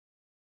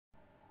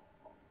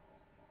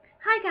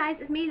Hi guys,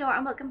 it's me Laura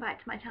and welcome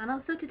back to my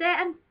channel. So today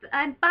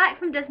I'm back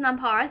from Disneyland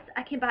Paris.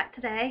 I came back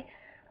today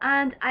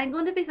and I'm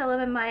going to be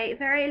filming my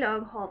very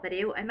long haul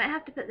video. I might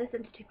have to put this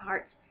into two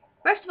parts.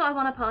 First of all, I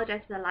want to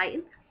apologise for the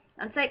lighting,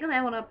 and secondly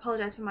I want to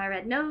apologise for my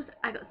red nose.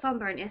 I got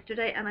sunburned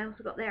yesterday and I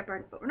also got the hair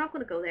burnt, but we're not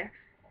going to go there.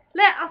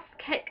 Let us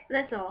kick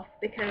this off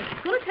because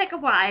it's going to take a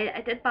while.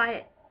 I did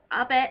buy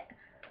a bit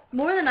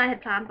more than I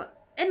had planned,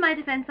 but in my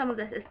defence some of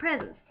this is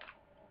presents.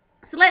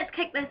 So let's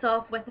kick this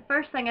off with the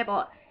first thing I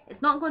bought.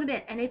 It's not going to be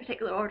in any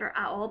particular order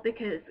at all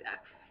because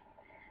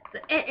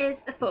it is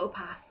a photo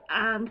pass,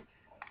 and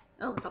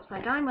oh, it's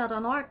upside down. Well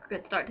done, Laura.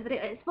 Good start to the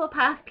video. It's photo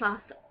pass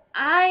plus.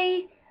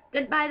 I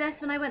didn't buy this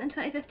when I went in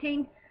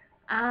 2015,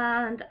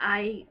 and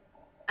I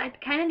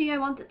kind of knew I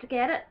wanted to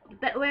get it. A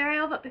bit wary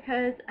of it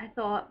because I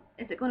thought,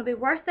 is it going to be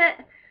worth it?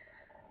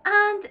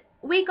 And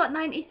we got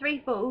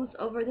 93 photos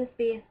over the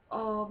space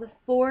of the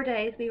 4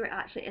 days we were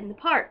actually in the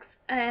parks.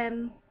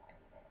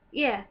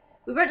 Yeah.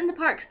 We weren't in the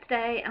parks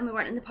today and we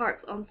weren't in the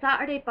parks on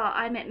Saturday, but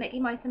I met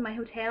Mickey Mouse in my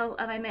hotel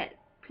and I met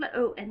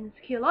Pluto in the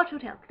Secure Lodge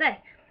Hotel today.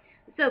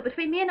 So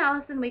between me and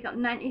Alison we got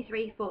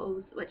 93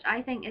 photos, which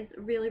I think is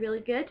really,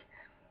 really good,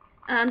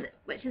 and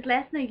which is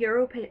less than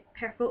 €1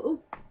 per photo.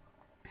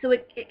 So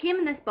it came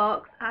in this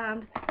box,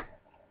 and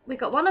we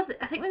got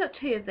I think we got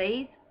two of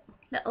these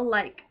little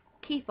like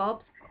key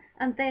fobs,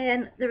 and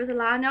then there was a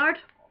lanyard,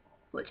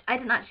 which I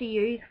didn't actually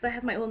use because I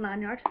have my own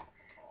lanyard.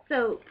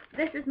 So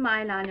this is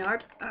my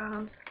lanyard,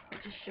 and I'll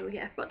just show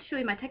you. I forgot to show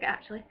you my ticket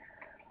actually.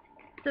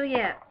 So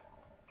yeah,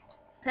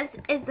 this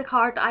is the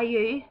card that I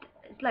used.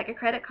 It's like a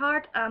credit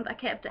card, and I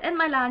kept it in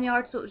my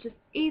lanyard so it was just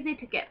easy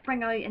to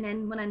bring out and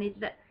in when I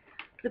needed it.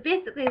 So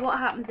basically what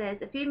happens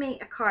is, if you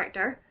meet a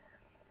character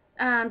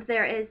and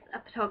there is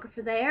a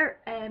photographer there,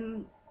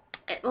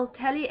 it will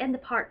tell you in the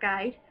park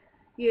guide.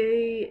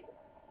 You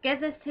give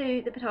this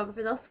to the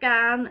photographer, they'll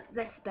scan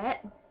this bit,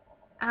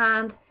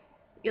 and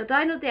you'll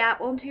download the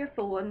app onto your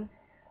phone,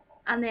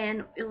 and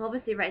then you'll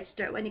obviously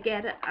register it when you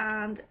get it,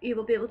 and you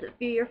will be able to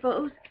view your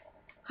photos.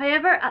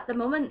 However, at the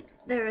moment,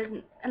 there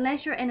isn't,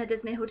 unless you're in a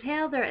Disney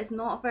hotel, there is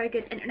not a very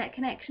good internet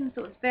connection,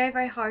 so it's very,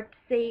 very hard to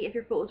see if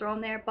your photos are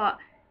on there. But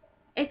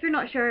if you're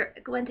not sure,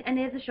 go into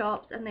any of the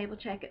shops and they will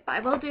check it. But I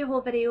will do a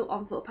whole video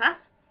on PhotoPass.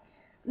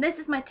 And this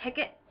is my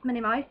ticket, it's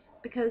Minnie Mouse,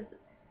 because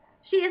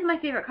she is my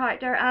favourite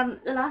character, and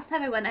the last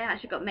time I went I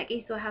actually got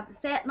Mickey, so I have the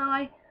set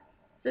now.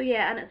 So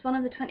yeah, and it's one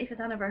of the 25th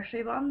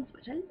anniversary ones,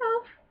 which I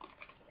love.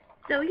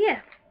 So yeah,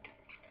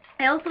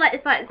 I also like the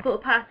fact that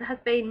PhotoPass has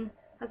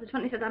the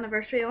 25th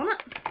anniversary on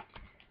it.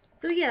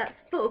 So yeah,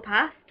 it's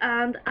PhotoPass,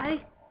 and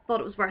I thought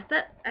it was worth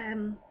it.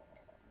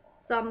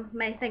 Some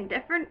may think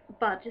different,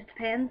 but it just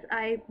depends.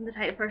 I'm the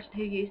type of person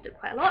who used it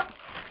quite a lot.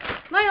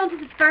 Now on to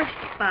the first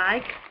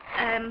bag.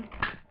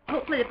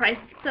 Hopefully the price.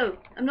 So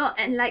I'm not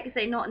in, like I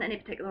say, not in any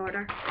particular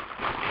order.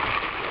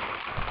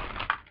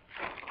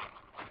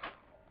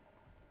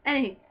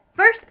 Anyway,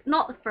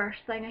 not the first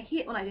thing, I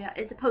hate when I do that,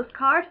 is a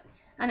postcard,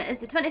 and it is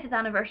the 25th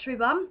anniversary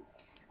one.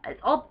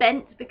 It's all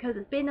bent because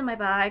it's been in my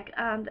bag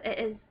and it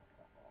is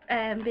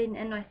been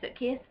in my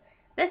suitcase.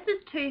 This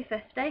is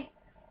 $2.50.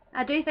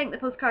 I do think the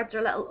postcards are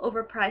a little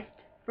overpriced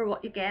for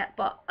what you get,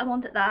 but I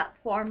wanted that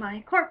for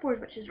my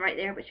corkboard, which is right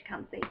there, which you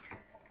can't see.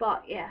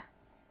 But yeah,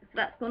 so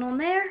that's going on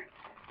there.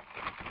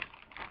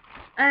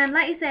 And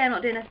like you say, I'm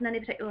not doing this in any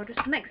particular order.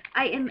 So the next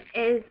item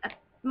is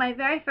my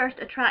very first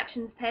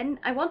attractions pin.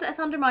 I wanted a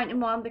Thunder Mountain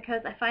one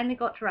because I finally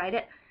got to ride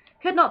it.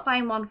 Could not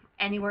find one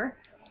anywhere,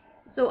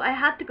 so I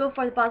had to go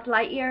for the Buzz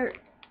Lightyear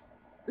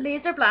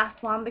Laser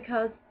Blast one,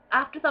 because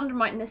after Thunder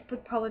Mountain this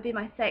would probably be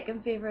my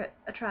second favourite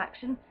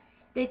attraction.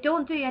 They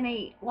don't do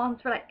any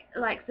ones for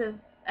likes of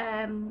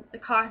the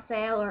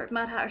Carousel or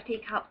Mad Hatter's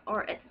Teacup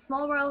or It's a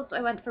Small World, so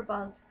I went for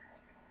Buzz,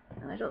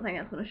 and I don't think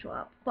that's going to show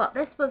up. But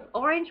this was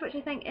orange, which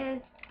I think is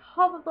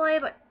probably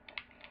about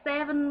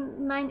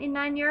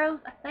 €7.99,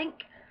 I think.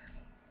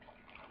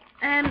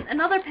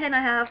 Another pin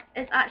I have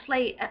is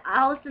actually,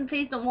 Alison,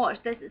 please don't watch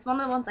this, it's one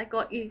of the ones I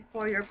got you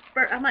for your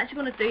birthday. I'm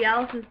actually going to do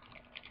Alison's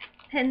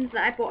pins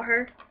that I bought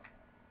her,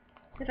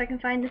 if I can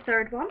find the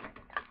third one.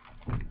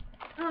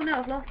 Oh no,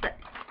 I've lost it.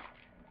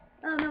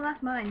 Oh no,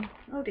 that's mine.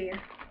 Oh dear.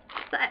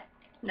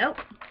 Nope.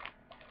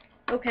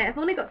 Okay, I've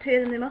only got two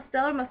of them,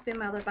 there must be in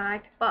my other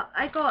bag. But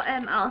I got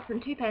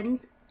Alison 2 pins,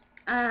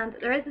 and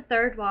there is a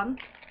third one.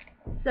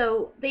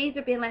 So these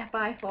are being left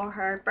by for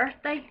her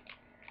birthday.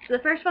 So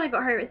the first one I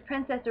got her is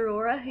Princess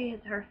Aurora, who is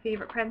her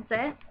favourite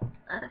princess,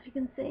 and if you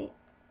can see.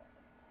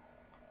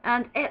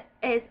 And it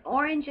is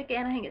orange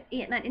again, I think it's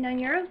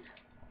 €8.99.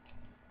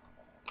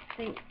 I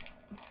think.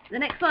 The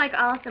next one I got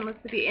Alison was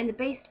the Beauty and the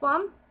Beast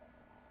one.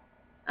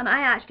 And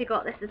I actually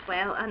got this as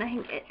well, and I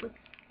think it was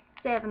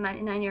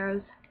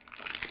 €7.99.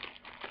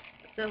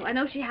 So I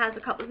know she has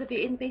a couple of the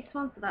Beauty and the Beast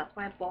ones, so that's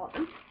why I bought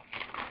them.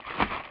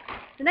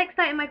 The next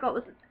item I got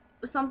was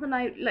something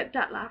I looked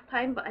at last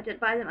time, but I did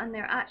buy them, and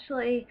they're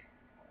actually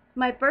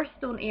my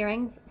birthstone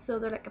earrings, so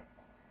they're like a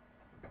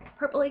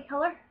purpley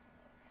colour.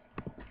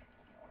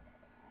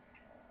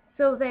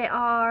 So they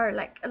are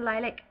like a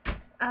lilac,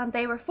 and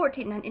they were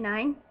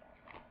 $14.99.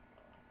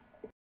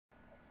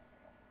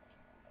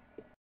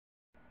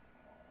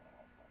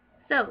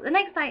 So the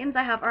next items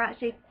I have are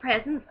actually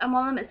presents, and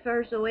one of them is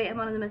for Zoe and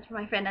one of them is for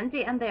my friend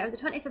Lindsay, and they are the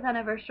 25th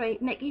anniversary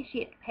Mickey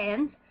shaped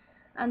pens,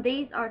 and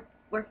these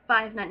were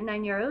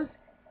 €5.99. So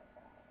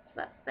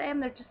that's them.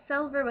 They're just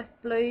silver with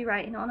blue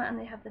writing on it, and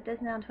they have the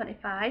Disneyland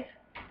 25.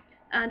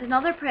 And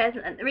another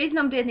present, and the reason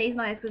I'm doing these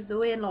now is because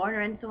Zoe and Lauren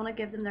are in, so I want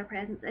to give them their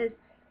presents, is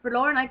for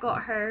Lauren I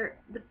got her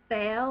the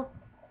bell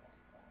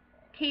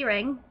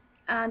keyring,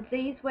 and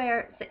these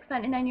were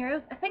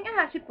 €6.99. I think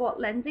I actually bought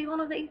Lindsay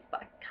one of these,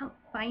 but I can't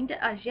find it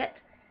as yet,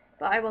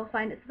 but I will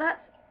find it. So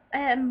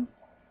that's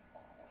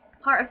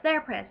part of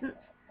their presents,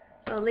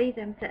 so I'll leave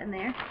them sitting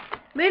there.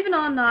 Moving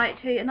on now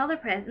to another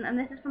present, and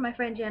this is from my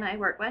friend Jenna I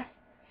work with,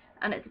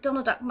 and it's a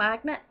Donald Duck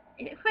magnet.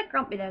 It's quite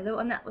grumpy there though,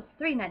 and that was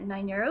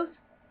 €3.99.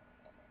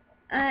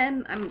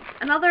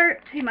 Another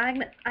two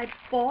magnets I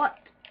bought,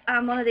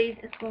 and one of these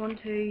is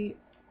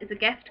a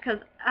gift, because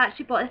I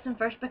actually bought this one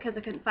first because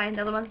I couldn't find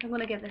the other one, so I'm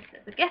going to give this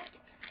as a gift.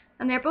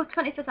 And they're both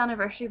 25th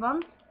anniversary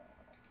ones.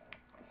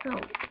 So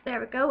there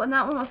we go, and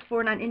that one was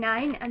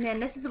 $4.99, and then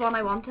this is the one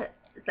I wanted.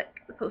 It's like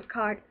the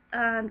postcard,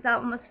 and that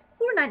one was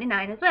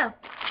 $4.99 as well.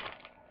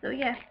 So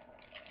yeah.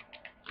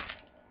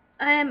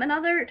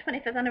 Another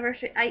 25th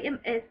anniversary item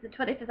is the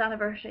 25th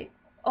anniversary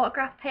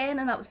autograph pen,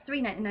 and that was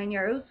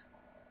 €3.99.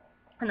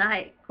 And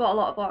I got a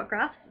lot of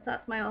autographs, so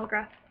that's my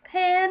autograph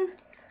pen.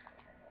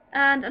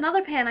 And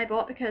another pen I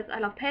bought because I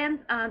love pens,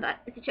 and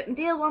it's a Chip and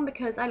Dale one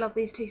because I love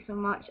these two so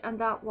much, and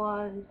that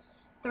was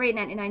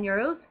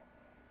 €3.99.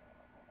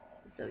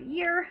 So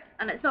yeah,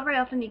 and it's not very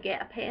often you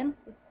get a pen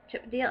with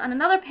Chip and Dale. And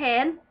another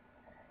pen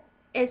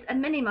is a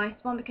Minnie Mouse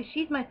one because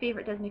she's my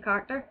favourite Disney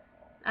character,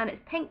 and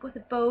it's pink with a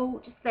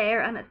bow just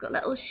there, and it's got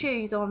little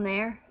shoes on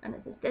there, and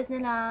it says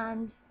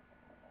Disneyland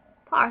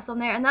Paris on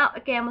there, and that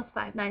again was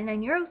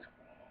 €5.99.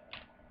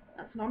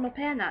 That's a normal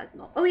pen, that is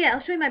not. Oh yeah,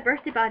 I'll show you my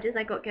birthday badges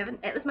I got given.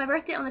 It was my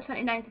birthday on the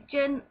 29th of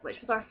June,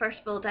 which was our first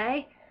full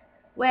day.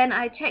 When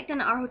I checked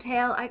in at our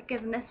hotel, I got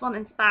given this one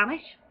in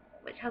Spanish,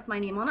 which has my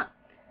name on it.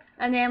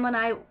 And then when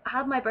I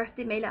had my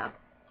birthday meal at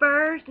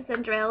Burrs to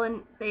Cinderella,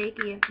 and they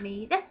gave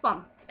me this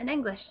one in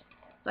English.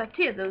 So I have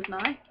two of those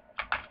now.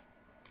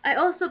 I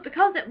also,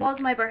 because it was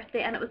my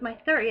birthday and it was my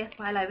 30th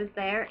while I was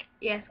there,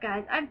 yes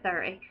guys, I'm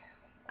 30,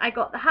 I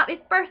got the Happy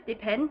Birthday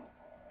pin,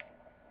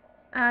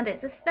 and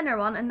it's a spinner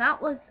one, and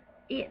that was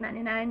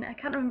 $8.99. I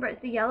can't remember,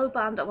 it's the yellow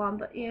bandit one,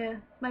 but yeah,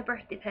 it's my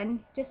birthday pin,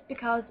 just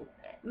because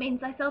it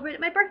means I celebrated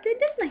my birthday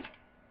at Disney.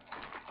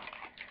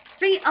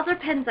 Three other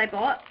pins I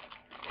bought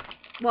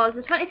was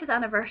the 25th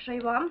anniversary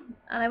one,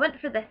 and I went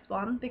for this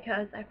one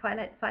because I quite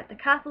like the fact the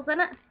castle's in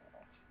it.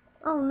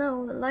 Oh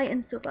no, the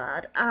lighting's so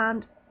bad.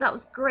 And that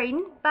was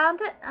green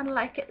bandit, and I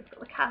like it, it's got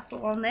the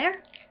castle on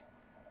there.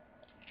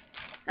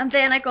 And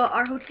then I got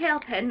our hotel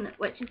pin,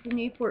 which is the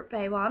Newport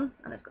Bay one,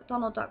 and it's got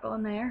Donald Duck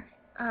on there.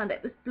 And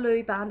it was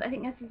blue band. I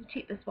think this is the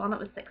cheapest one. It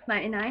was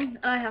 $6.99. And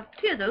I have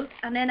two of those.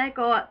 And then I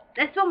got,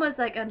 this one was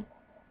like a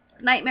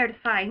nightmare to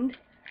find,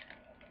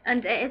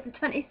 and it is a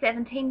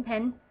 2017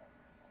 pin.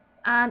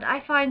 And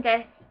I found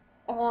this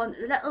on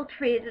the little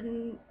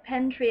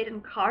pin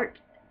trading cart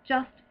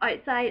just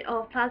outside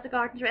of Plaza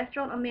Gardens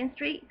restaurant on Main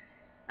Street.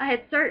 I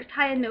had searched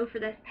high and low for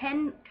this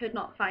pin, could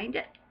not find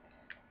it,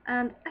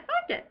 and I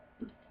found it.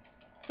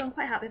 So I'm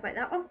quite happy about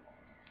that one.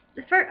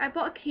 I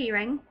bought a key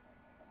ring,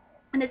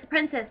 and it's a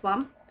princess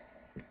one,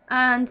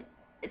 and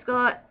it's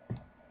got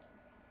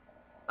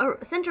a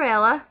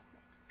Cinderella,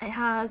 it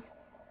has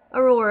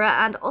Aurora,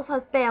 and also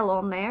has Belle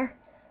on there,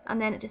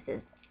 and then it just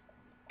says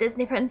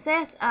Disney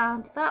Princess,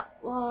 and that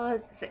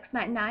was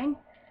 $6.99.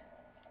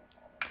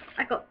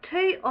 I got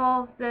two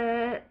of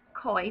the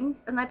coins,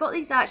 and I bought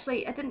these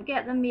actually, I didn't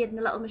get them made in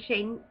the little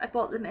machine, I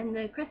bought them in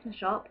the Christmas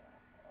shop.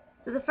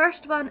 So the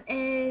first one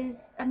is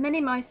a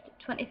Minnie Mouse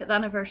 25th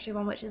anniversary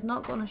one, which is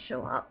not going to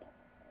show up.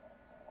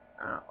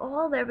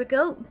 Oh, there we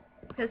go.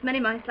 Because Minnie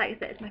Mouse, like I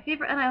said, is my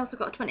favourite, and I also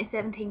got a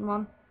 2017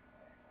 one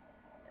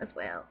as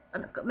well.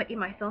 And it's got Mickey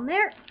Mouse on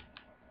there.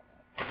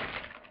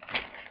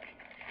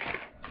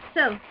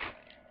 So,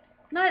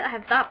 now that I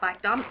have that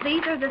back done,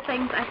 these are the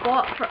things I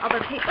bought for other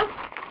people.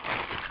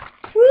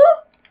 Woo!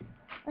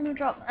 I'm going to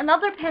drop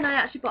another pin I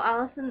actually bought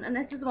Alison, and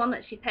this is the one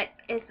that she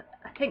picked, is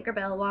a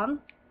Tinkerbell one.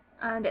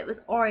 And it was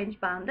Orange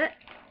Bandit.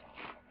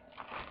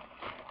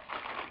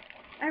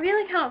 I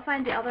really cannot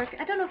find the other.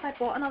 I don't know if I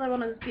bought another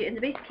one of those Beauty and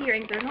the Beast key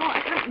rings or not.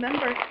 I can't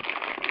remember.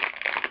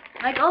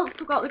 I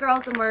also got the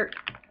girls in work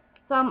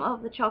some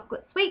of the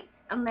chocolate sweets,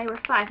 and they were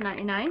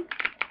 $5.99.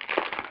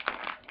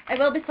 I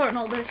will be sorting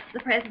all the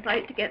presents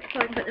out to get so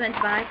I can put them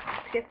into bags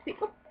to give to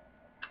people.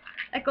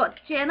 I got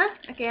Jenna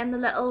again the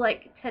little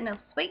like tin of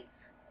sweets,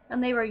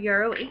 and they were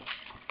 €1 each.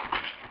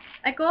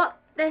 I got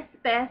this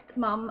Best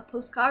Mum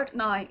postcard.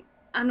 Now,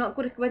 I'm not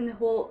going to go in the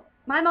whole...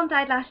 My mum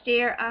died last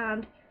year,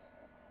 and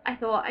I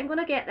thought I'm going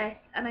to get this,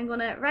 and I'm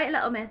going to write a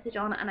little message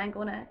on it, and I'm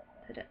going to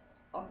put it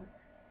on.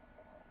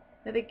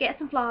 Maybe get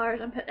some flowers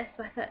and put this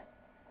with it,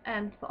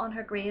 to put on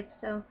her grave.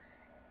 So,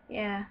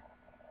 yeah.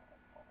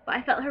 But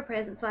I felt her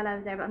presence while I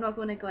was there, but I'm not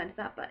going to go into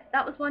that. But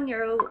that was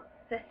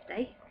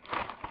 €1.50.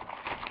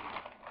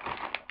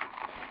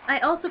 I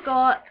also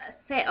got a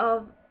set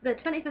of the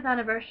 25th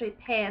anniversary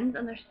pens,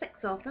 and there's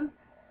 6 of them.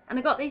 And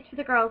I got these for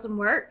the girls in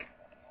work.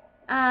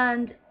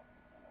 And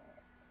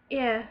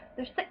yeah,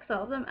 there's 6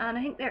 of them, and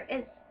I think there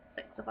is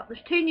 6 of them.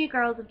 There's 2 new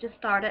girls have just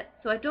started,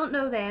 so I don't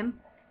know them,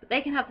 but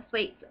they can have the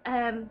sweets,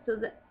 so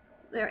that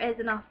there is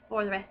enough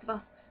for the rest of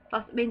us.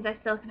 Plus it means I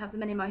still can have the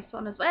Minnie Mouse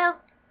one as well.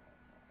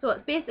 So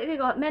it's basically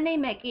got Minnie,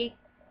 Mickey,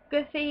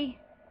 Goofy,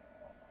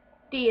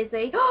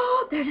 Daisy.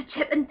 Oh, there's a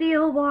Chip and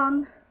Dale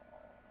one.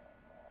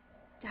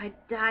 Did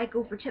I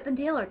go for Chip and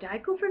Dale or did I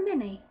go for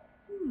Minnie?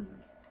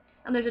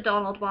 And there's a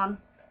Donald one.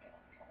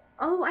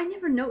 Oh, I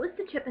never noticed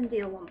the Chip and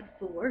Dale one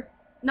before.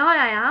 Now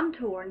I am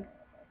torn.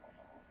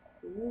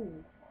 Ooh.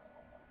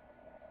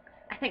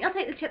 I think I'll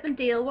take the Chip and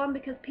Dale one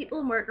because people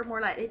in work are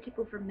more likely to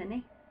go for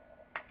Minnie.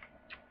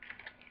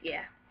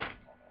 Yeah.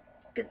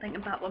 Good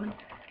thinking, Batwoman.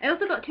 I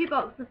also got 2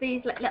 boxes of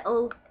these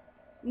little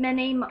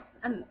mini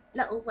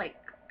little like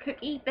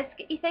cookie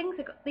biscuity things.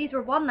 These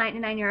were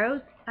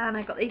 €1.99 and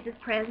I got these as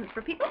presents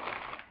for people.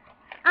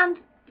 And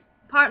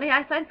apparently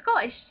I sound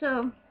Scottish,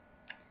 so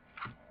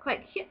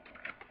quite cute.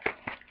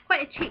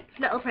 Quite a cheap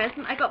little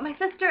present. I got my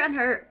sister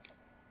and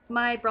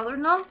my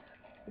brother-in-law,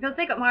 because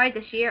they got married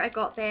this year, I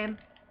got them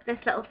this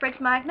little fridge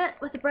magnet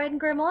with the bride and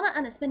groom on it,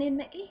 and it's Minnie and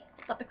Mickey.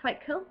 That'd be quite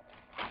cool.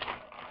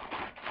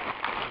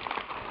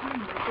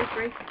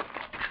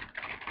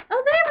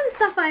 Oh, there was the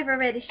stuff I've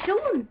already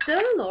shown.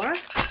 Duh, Laura.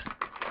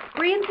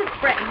 Brains of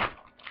Britain.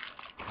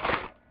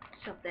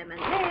 Shove them in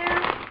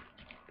there.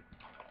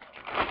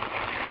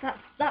 That's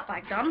that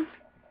bag done.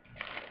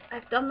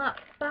 I've done that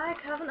bag,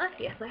 haven't I?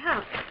 Yes, I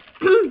have.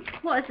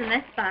 What is in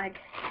this bag?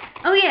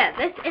 Oh yeah,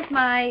 this is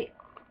my,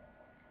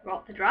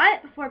 brought to dry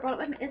it before I brought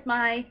it with me, is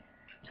my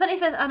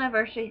 25th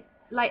anniversary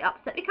light up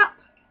sippy cup.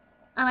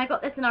 And I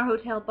got this in our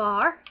hotel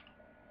bar.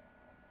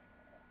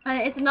 And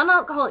it's a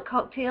non-alcoholic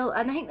cocktail,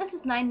 and I think this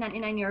is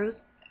 €9.99.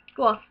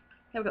 Go off.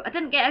 There we go. I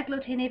didn't get a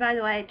glutini, by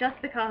the way, just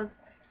because...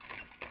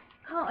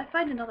 Oh, I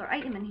found another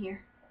item in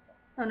here.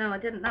 Oh no, I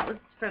didn't. That was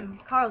from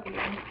Carl's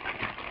again.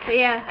 But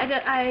yeah,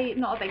 I'm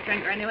not a big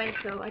drinker anyway,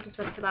 so I just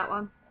went for that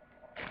one.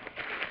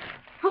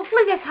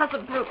 Hopefully this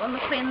hasn't broke on the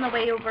plane on the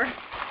way over.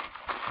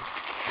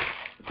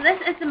 So this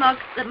is the mug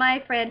that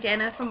my friend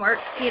Jenna from work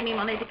gave me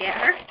money to get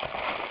her.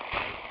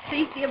 So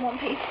you see in one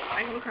piece,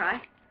 I'm going to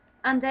cry.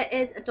 And there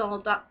is a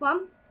Donald Duck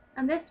one.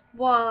 And this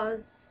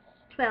was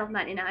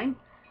 $12.99.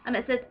 And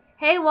it said,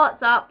 hey,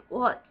 what's up?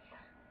 What's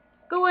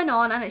going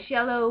on? And it's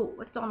yellow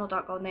with Donald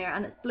Duck on there.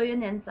 And it's blue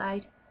on the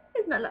inside.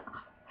 Isn't it?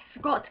 I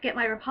forgot to get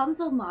my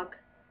Rapunzel mug.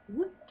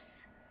 Whoops.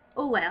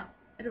 Oh well.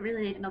 I don't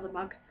really need another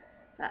mug.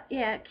 But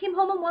yeah, it came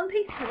home in one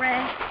piece.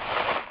 Hooray.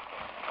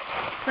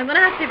 So I'm going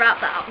to have to wrap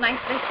that up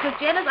nicely. Because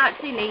Jenna's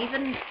actually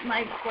leaving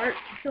my work.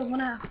 So I'm going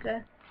to have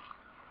to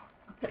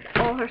put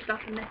all her stuff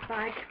in this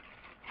bag.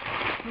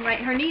 And write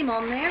her name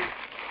on there.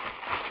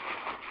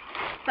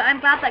 But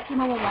I'm glad that came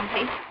home in one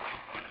piece.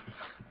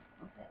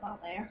 I'll put that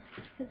there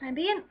for the time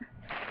being.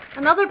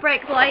 Another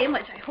breakable item,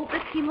 which I hope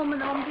this came home in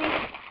one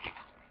piece,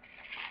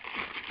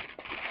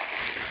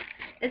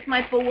 is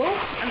my bowl.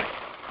 And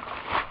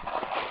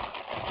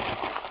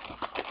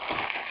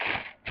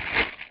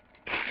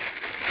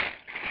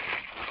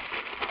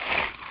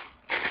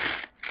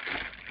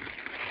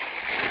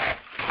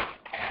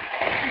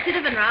I should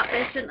have unwrapped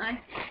this, shouldn't I?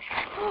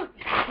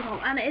 Oh,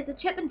 and it is a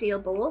Chip and Dale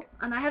bowl,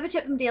 and I have a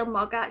Chip and Dale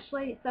mug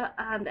actually,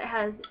 and it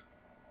has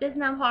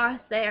Disneyland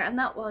Paris there, and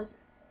that was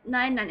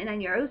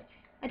 €9.99.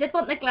 I did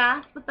want the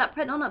glass with that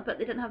print on it, but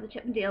they didn't have the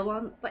Chip and Dale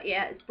one. But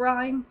yeah, it's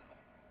brown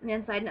on the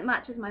inside, and it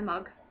matches my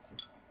mug.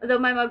 Although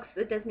my mug's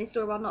the Disney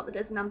store one, not the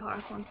Disneyland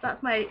Paris one. So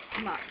that's my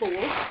bowl.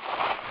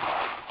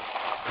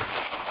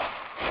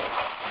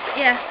 But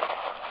yeah,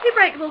 2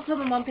 breakables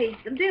come in one piece.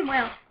 I'm doing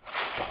well.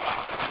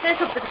 Let's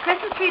hope that the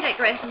Christmas tree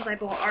decorations I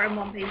bought are in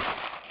one piece.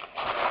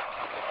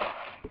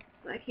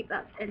 So I keep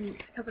that in,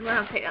 because I'm going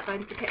to have to take that down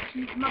to the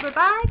kitchen. Another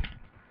bag.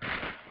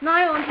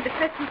 Now on to the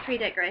Christmas tree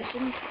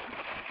decorations.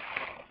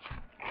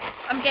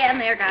 I'm getting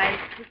there, guys.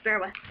 Just bear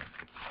with.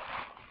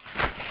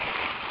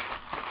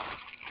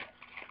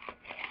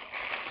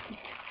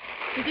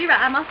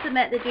 I must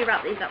admit they do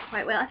wrap these up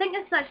quite well. I think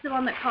this is actually the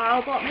one that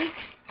Carl bought me.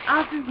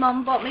 Alison's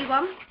mum bought me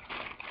one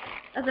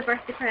as a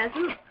birthday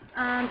present.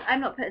 And I'm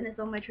not putting this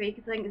on my tree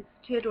because I think it's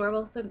too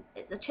adorable. So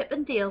it's a Chip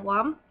and Dale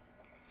one.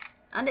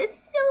 And it's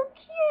so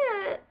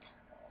cute.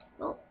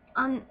 Well,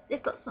 and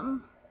they've got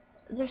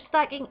they're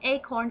stacking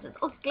acorns. It's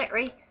all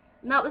glittery.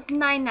 And that was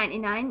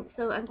 $9.99.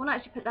 So I'm going to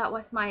actually put that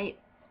with my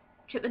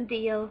Chip and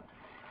Dale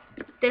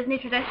Disney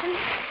tradition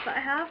that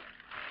I have.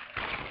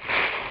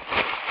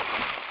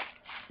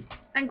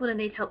 I'm going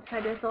to need help to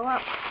tie this all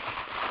up.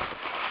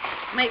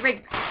 Might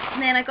rig.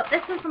 And then I got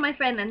this one from my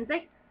friend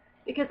Lindsay,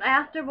 because I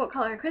asked her what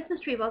colour her Christmas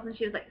tree was, and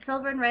she was like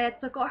silver and red,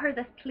 so I got her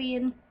this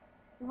plain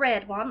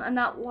red one, and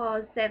that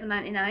was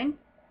 $7.99.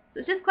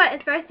 So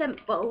it's very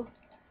simple,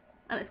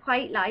 and it's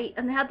quite light,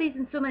 and they had these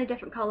in so many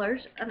different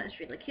colours, and it's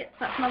really cute.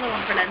 So that's another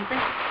one for Lindsay.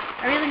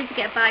 I really need to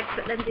get a bag to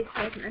put Lindsay's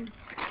present in.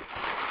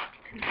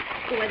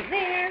 Go in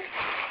there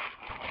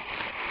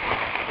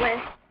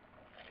with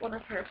one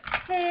of her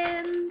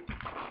pins,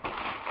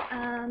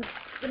 and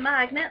the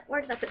magnet.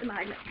 Where did I put the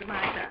magnet? The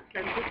magnet,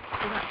 Lindsay.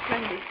 So that's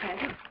Lindsay's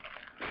present.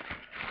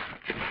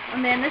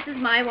 And then this is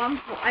my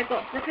one, what I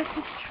got for the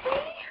Christmas tree.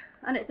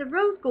 And it's a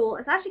rose gold.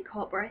 It's actually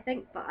copper, I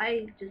think, but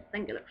I just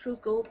think it looks rose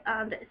gold.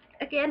 And it's,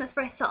 again, it's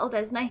very subtle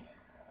Disney,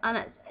 and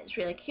it's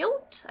really cute.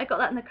 I got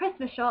that in the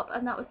Christmas shop,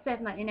 and that was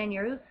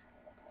 €7.99.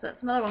 So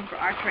it's another one for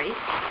our tree.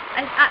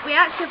 We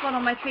actually have one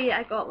on my tree that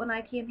I got when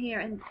I came here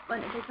and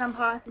went to Disneyland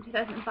Paris in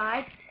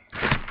 2005,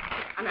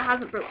 and it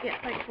hasn't broke yet,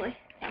 thankfully.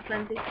 That's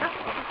Lindsay's stuff,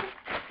 obviously.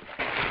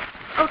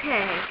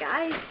 Okay,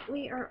 guys,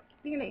 we are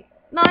nearly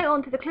now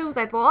on to the clothes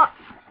I bought.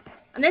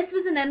 And this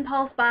was an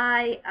impulse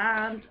buy,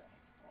 and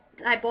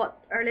I bought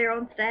earlier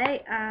on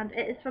today, and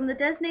it is from the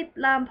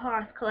Disneyland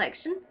Paris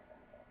collection.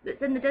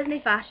 It's in the Disney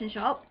fashion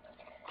shop.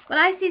 When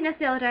I seen this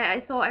the other day, I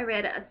thought I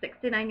read it as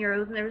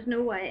 €69, and there was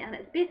no way. And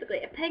it's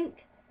basically a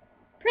pink,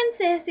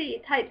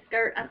 princessy type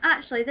skirt. And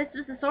actually, this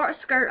is the sort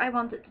of skirt I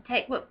wanted to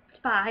take to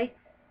buy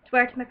to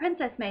wear to my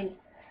princess meal.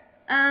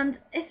 And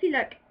if you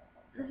look,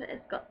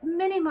 it's got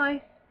Minnie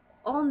Mouse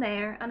on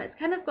there, and it's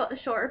kind of got the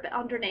shorter bit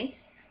underneath.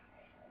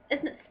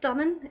 Isn't it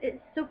stunning?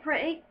 It's so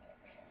pretty.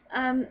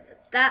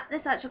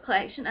 This actual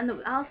collection and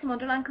the Alice in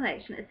Wonderland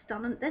collection is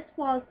stunning. This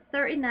was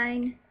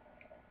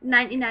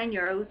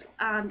 €39.99,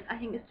 and I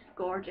think it's just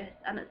gorgeous.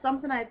 And it's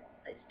something it's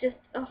just,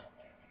 oh,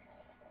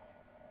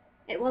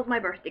 it was my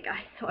birthday,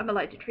 guys, so I'm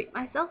allowed to treat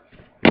myself.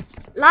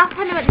 Last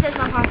time I went to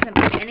Disneyland Paris, I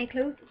didn't buy any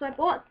clothes, so I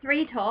bought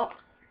 3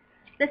 tops.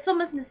 This one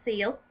was in the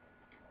sale,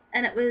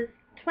 and it was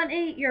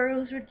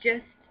 €20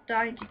 reduced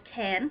down to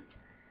 10.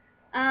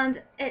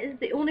 And it is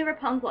the only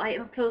Rapunzel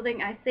item of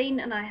clothing I've seen,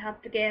 and I had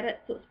to get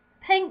it. So it's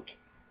pink,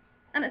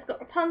 and it's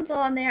got Rapunzel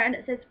on there, and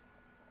it says,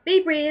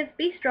 "Be brave,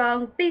 be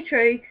strong, be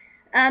true,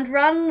 and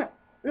run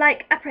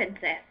like a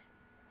princess."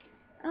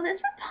 And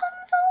it's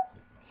Rapunzel.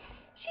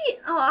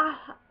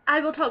 I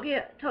will talk to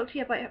you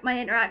about my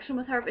interaction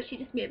with her, but she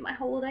just made my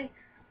holiday,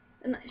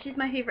 and she's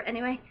my favourite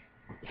anyway.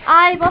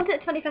 I wanted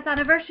a 25th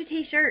anniversary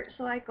t-shirt,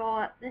 so I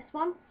got this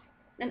one,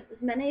 and it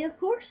was Minnie, of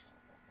course,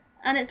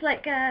 and it's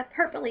like a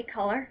purpley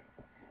colour.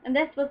 And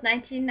this was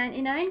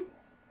 $19.99,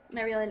 and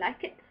I really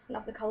like it.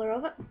 Love the colour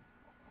of it.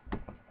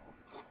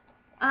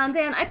 And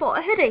then I bought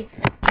a hoodie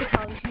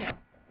because, you know.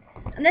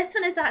 And this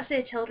one is actually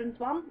a children's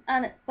one,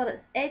 but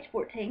it's age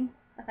 14,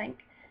 I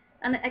think.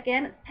 And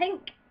again, it's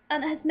pink,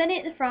 and it has Minnie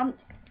at the front,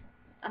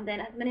 and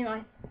then it has Minnie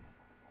Mouse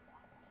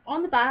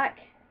on the back,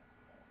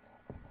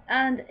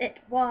 and it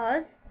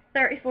was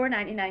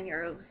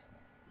 €34.99.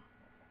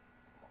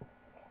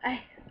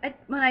 I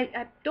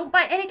don't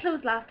buy any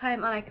clothes last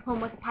time, and I come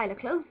home with a pile of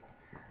clothes.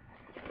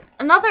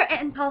 Another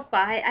impulse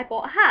buy, I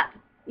bought a hat,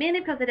 mainly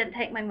because I didn't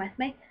take mine with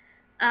me,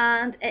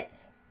 and it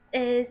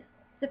is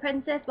the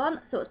princess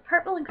one, so it's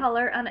purple in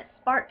colour, and it's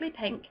sparkly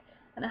pink,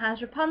 and it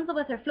has Rapunzel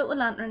with her floating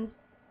lanterns,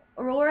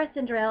 Aurora,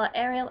 Cinderella,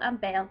 Ariel,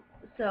 and Belle.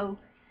 So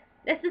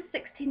this is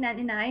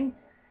 $16.99.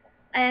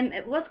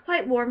 It was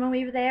quite warm when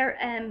we were there.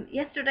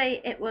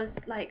 Yesterday it was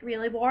like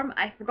really warm.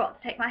 I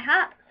forgot to take my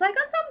hat, so I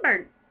got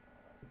sunburned.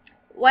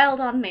 Well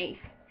done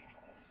me.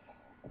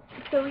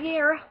 So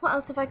yeah, what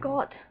else have I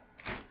got?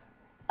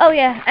 Oh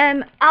yeah,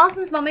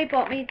 Alison's mummy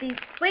bought me these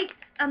sweets,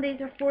 and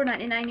these are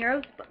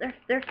 €4.99, but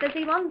they're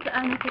fizzy ones,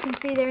 and as you can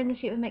see they're in the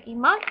shape of Mickey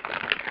Mouse.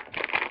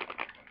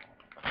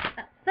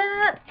 That's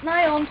that.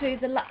 Now on to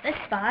this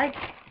bag.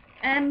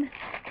 I'm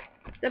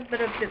going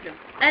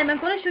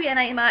to show you an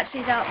item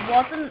actually that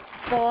wasn't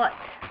bought.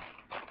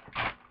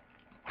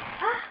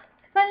 I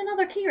found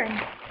another keyring.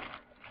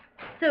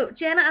 So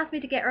Jenna asked me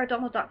to get her a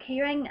Donald Duck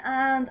keyring,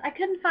 and I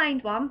couldn't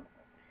find one.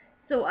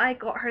 So I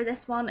got her this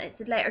one. It's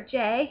the letter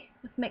J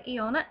with Mickey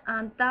on it,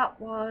 and that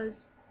was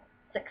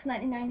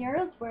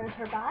 €6.99. Where's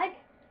her bag?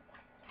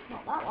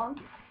 Not that one.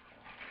 Is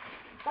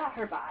that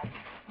her bag?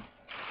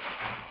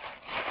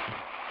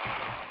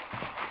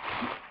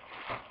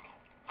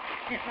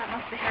 Yep, that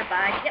must be her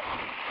bag. Yep.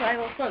 So I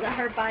will sort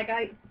her bag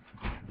out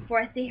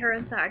before I see her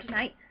on Saturday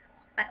night.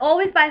 I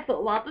always buy a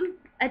photo album.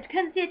 I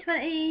couldn't see a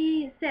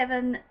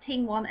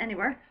 2017 one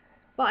anywhere,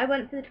 but I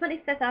went for the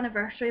 25th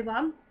anniversary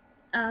one.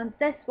 And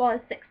this was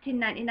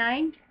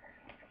 $16.99,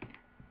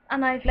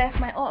 and I've left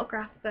my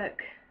autograph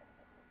book.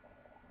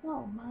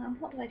 Oh man,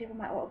 what did I do with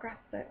my autograph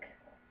book?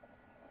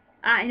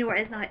 I know where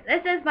it is now.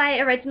 This is my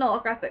original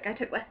autograph book I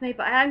took with me,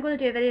 but I am going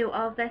to do a video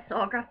of this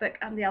autograph book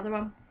and the other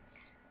one.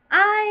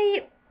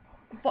 I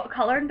bought a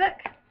colouring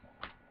book.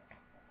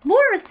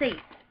 More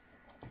receipts.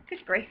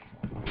 Good grief.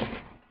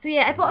 So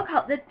yeah, I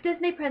bought the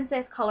Disney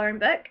Princess colouring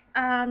book,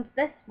 and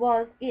this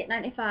was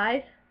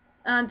 $8.95,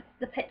 and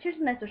the pictures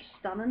in this are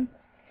stunning.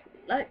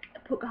 Like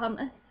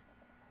Pocahontas.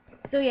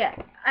 So yeah,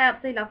 I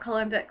absolutely love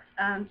colouring books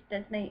and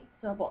Disney,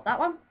 so I bought that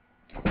one.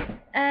 That's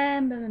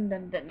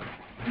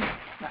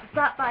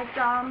that bag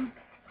done.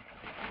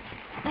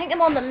 I think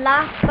I'm on the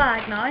last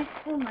bag now.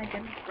 Oh my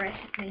goodness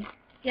gracious me.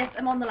 Yes,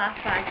 I'm on the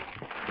last bag.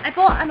 I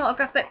bought an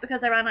autograph book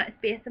because I ran out of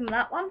space in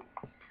that one,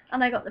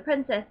 and I got the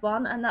princess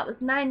one, and that was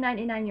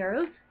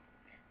 €9.99.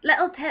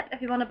 Little tip,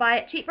 if you want to buy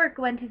it cheaper,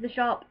 go into the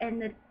shop in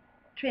the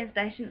train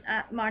station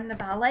at Martin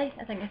Valley.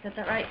 I think I said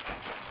that right.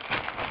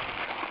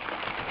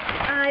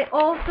 I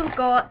also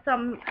got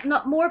some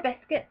more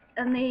biscuits,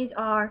 and these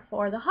are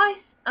for the house,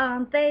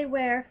 and they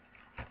were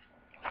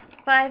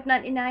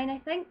 $5.99, I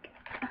think.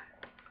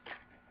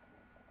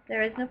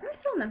 There is no price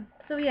on them.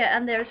 So yeah,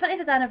 and they're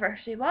 25th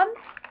anniversary ones.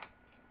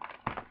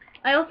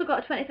 I also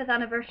got a 25th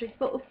anniversary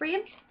photo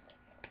frame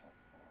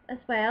as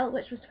well,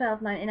 which was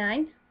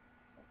 $12.99.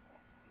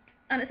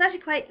 And it's actually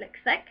quite like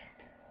thick.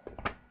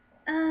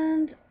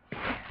 And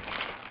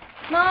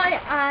now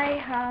I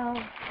have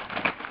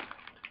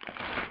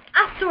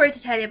a story to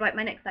tell you about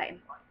my next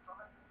item.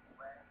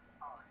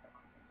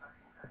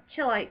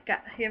 Chill out,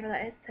 whoever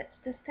that is,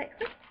 just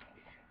text us.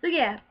 So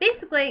yeah,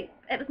 basically,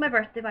 it was my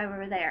birthday while we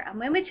were there, and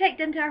when we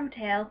checked into our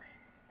hotel,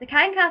 the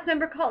kind cast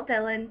member called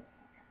Dylan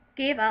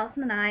gave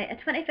Alison and I a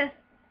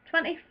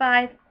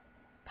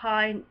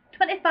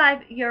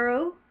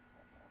 €25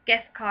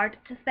 gift card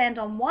to spend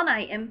on one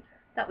item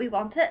that we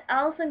wanted.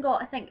 Alison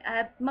got, I think,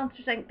 a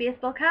Monsters Inc.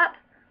 baseball cap.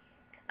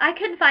 I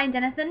couldn't find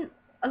anything.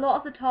 A lot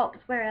of the tops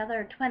were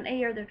either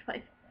 20 or they're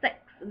 26,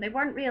 and they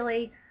weren't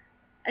really,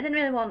 I didn't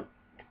really want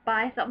to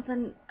buy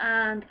something,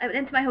 and I went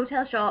into my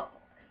hotel shop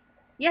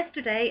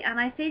yesterday and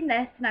I seen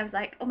this and I was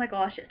like, oh my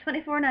gosh, it's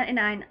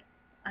 $24.99,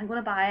 I'm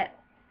gonna buy it.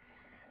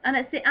 And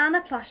it's the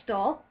Anna plush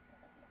doll,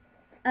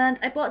 and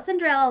I bought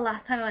Cinderella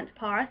last time I went to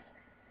Paris,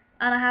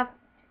 and I have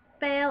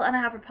Belle and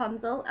I have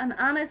Rapunzel, and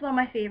Anna is one of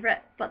my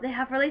favourite, but they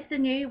have released a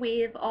new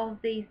wave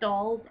of these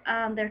dolls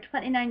and they're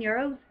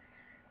 €29.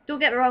 Don't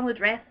get me wrong, the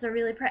dresses are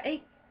really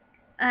pretty,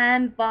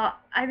 but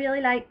I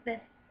really like this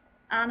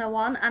Anna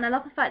one, and I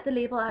love the fact the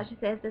label actually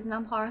says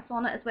Disneyland Paris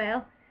on it as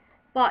well.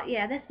 But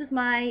yeah, this was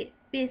my,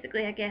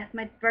 basically I guess,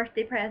 my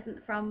birthday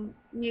present from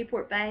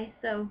Newport Bay,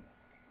 so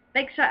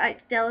big shout out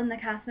to Dylan, the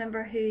cast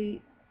member, who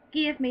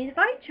gave me the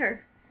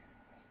voucher.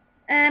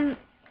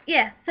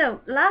 Yeah,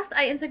 so last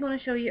items I'm going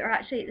to show you are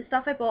actually the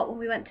stuff I bought when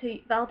we went to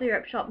Val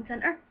D'europe shopping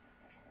centre.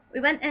 We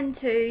went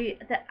into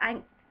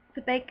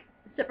the big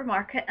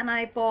supermarket and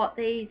I bought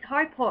these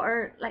Harry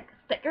Potter like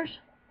stickers.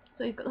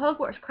 So you've got the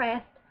Hogwarts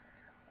crest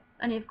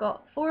and you've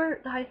got 4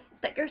 the house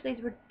stickers.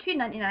 These were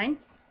 $2.99.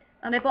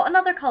 And I bought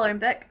another colouring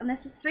book, and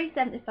this is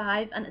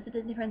 $3.75, and it's a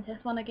Disney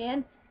Princess one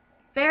again.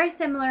 Very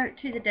similar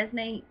to the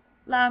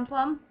Disneyland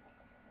one,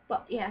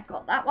 but yeah, I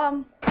got that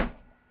one.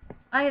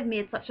 I have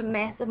made such a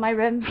mess of my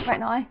room right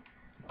now.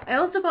 I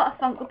also got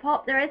a Funko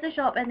Pop. There is a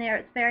shop in there,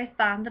 it's very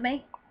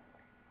fandom-y,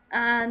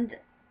 and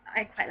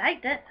I quite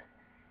liked it.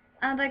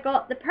 And I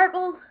got the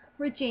purple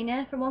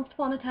Regina from Once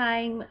Upon a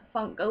Time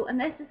Funko, and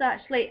this is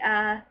actually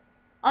a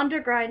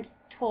Underground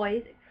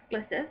Toys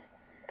exclusive.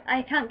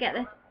 I can't get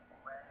this.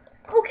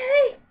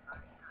 Okay!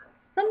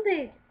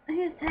 Somebody,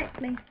 who's text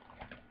me?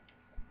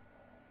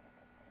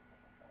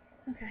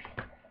 Okay.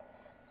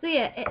 So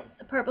yeah, it's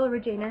a purple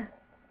Regina,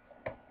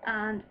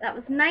 and that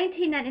was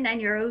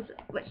 €19.99,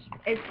 which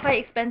is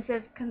quite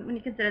expensive when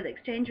you consider the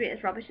exchange rate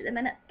is rubbish at the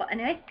minute. But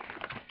anyway,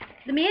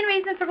 the main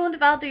reason for going to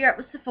Val D'europe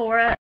was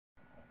Sephora.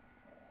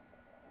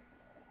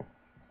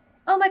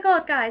 Oh my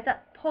god, guys,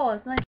 that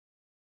pause.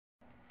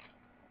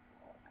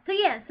 So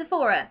yeah,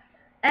 Sephora.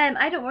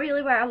 I don't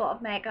really wear a lot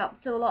of makeup,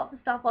 so a lot of the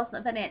stuff wasn't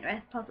of any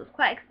interest, plus it was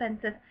quite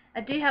expensive.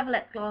 I do have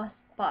lip gloss,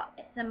 but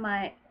it's in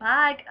my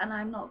bag, and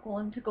I'm not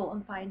going to go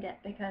and find it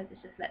because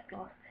it's just lip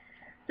gloss.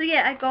 So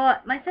yeah, I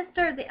got my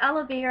sister the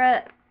aloe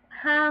vera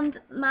hand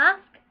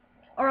mask.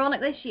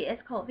 Ironically, she is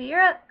called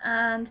Vera,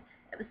 and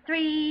it was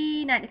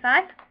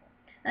 $3.95.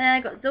 And then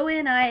I got Zoe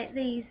and I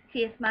these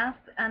face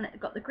masks, and I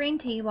got the green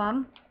tea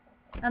one,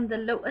 and the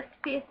lotus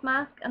face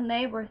mask, and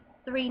they were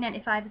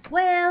 $3.95 as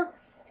well.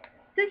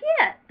 So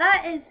yeah,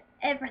 that is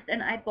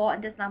everything I bought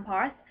in Disneyland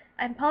Paris.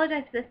 I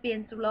apologise for this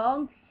being so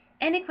long.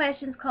 Any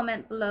questions,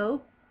 comment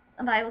below,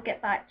 and I will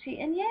get back to you.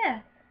 And yeah,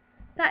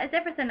 that is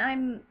everything.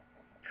 I'm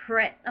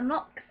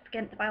not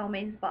skint by all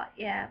means, but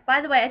yeah.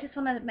 By the way, I just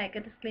wanted to make a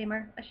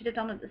disclaimer. I should have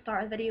done it at the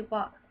start of the video,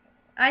 but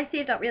I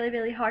saved up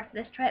really hard for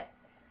this trip.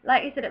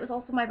 Like I said, it was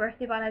also my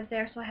birthday while I was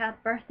there, so I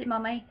had birthday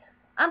money.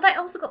 And I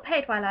also got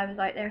paid while I was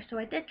out there, so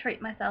I did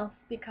treat myself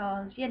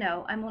because, you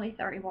know, I'm only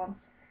 31.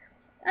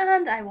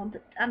 And I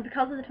wanted, and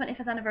because of the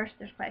 25th anniversary,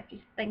 there's quite a few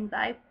things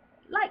I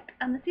liked,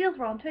 and the sales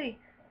were on too.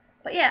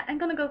 But yeah, I'm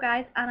gonna go,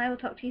 guys, and I will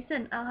talk to you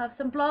soon. I'll have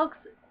some vlogs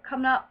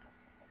coming up,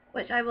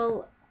 which I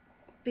will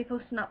be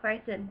posting up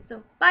very soon.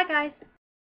 So bye, guys.